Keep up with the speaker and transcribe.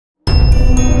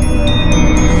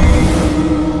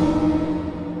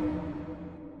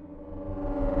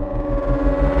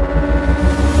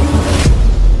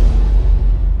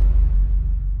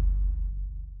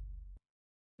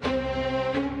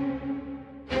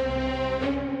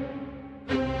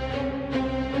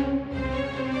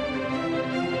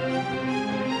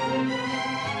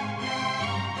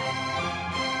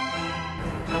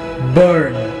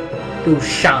burn to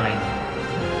shine.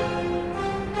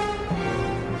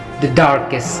 The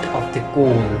darkest of the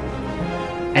coal,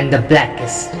 and the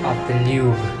blackest of the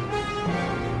lube,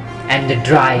 and the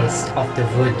driest of the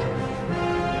wood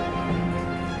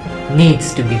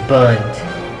needs to be burned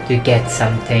to get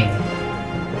something,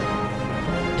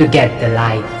 to get the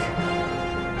light,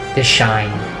 the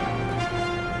shine,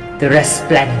 the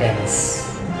resplendence,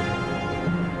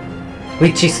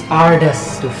 which is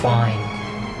hardest to find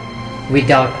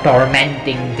without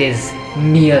tormenting these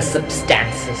mere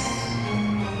substances.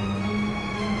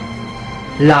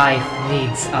 Life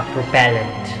needs a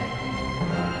propellant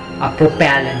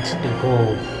to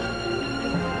go,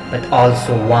 but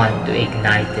also one to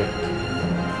ignite it,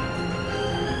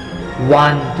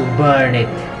 one to burn it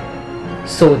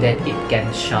so that it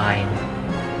can shine,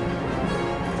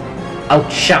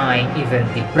 outshine even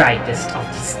the brightest of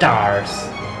the stars,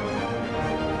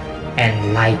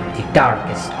 and light the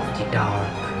darkest of the dark.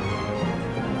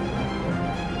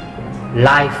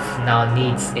 Life now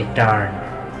needs a turn.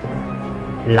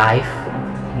 Life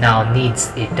now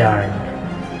needs a turn,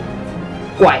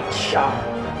 quite sharp,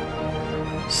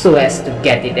 so as to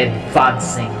get it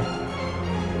advancing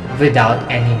without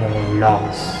any more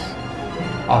loss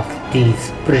of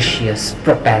these precious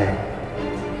propellant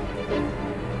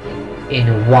in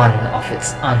one of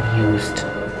its unused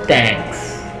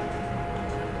tanks.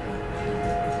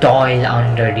 Toil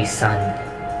under the sun,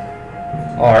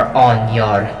 or on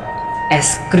your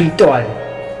escritoire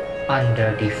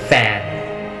under the fan,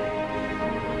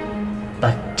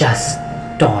 but just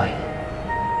toil,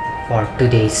 for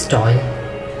today's toil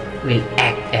will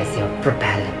act as your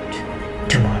propellant.